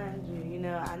find you.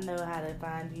 I know how to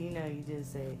find you. You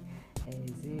just say, "Hey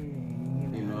Siri."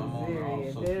 I'm on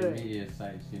all social media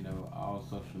sites. All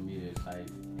social media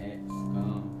sites at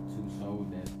Scum2Soul.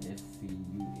 That's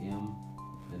SCUM,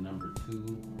 the number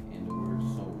 2, and the word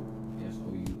soul.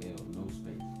 SOUL, no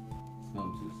space.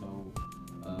 Scum2Soul.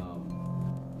 You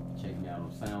can check me out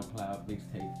on SoundCloud.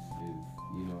 Mixtapes is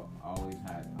always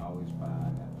hot, always fire.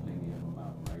 I got plenty of them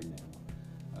out right now.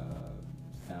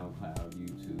 SoundCloud,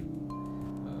 YouTube.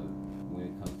 When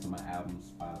it comes to my albums,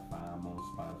 Spotify, I'm on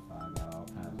Spotify. I got all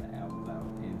kinds of albums out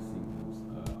and singles.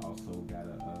 Also got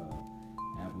a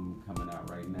album coming out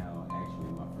right now.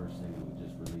 Actually, my first single was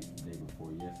just released the day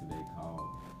before yesterday, called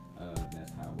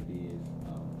That's How It Is,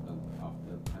 off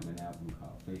the upcoming album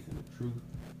called Facing the Truth.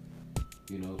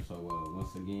 So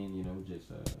once again,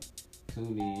 just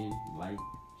tune in, like,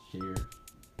 share,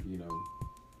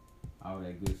 all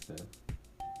that good stuff.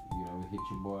 Hit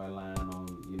your boy a line on,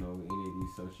 any of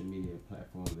these social media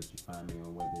platforms that you find me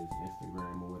on, whether it's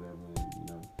Instagram or whatever,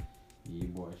 and, give your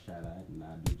boy a shout out, and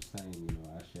I do the same. I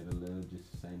share the love just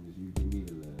the same as you give me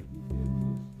the love. You feel me?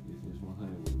 It's just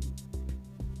 100 with me.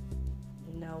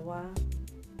 You know why?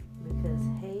 Because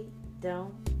hate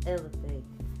don't elevate.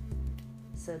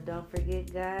 So don't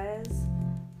forget, guys,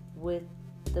 with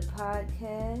the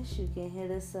podcast, you can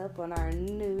hit us up on our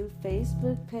new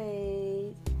Facebook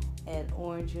page at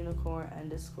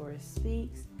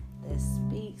OrangeUnicorn_speaks. That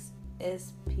speaks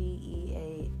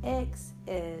SPEAXS.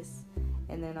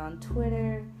 And then on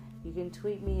Twitter, you can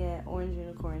tweet me at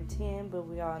OrangeUnicorn10, but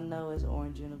we all know it's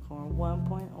OrangeUnicorn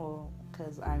 1.0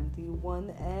 because I'm the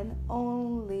one and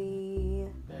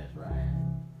only. That's right.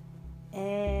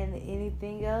 And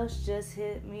anything else, just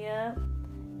hit me up.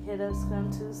 Hit up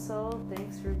Scum2Soul.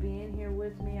 Thanks for being here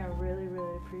with me. I really,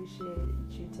 really appreciate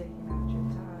you taking out your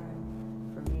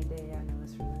time for me today. I know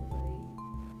it's really late,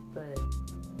 but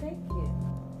thank you.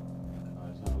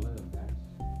 It's all love, guys.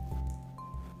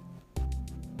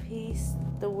 Peace.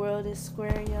 The world is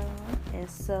square, y'all, and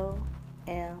so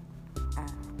am I.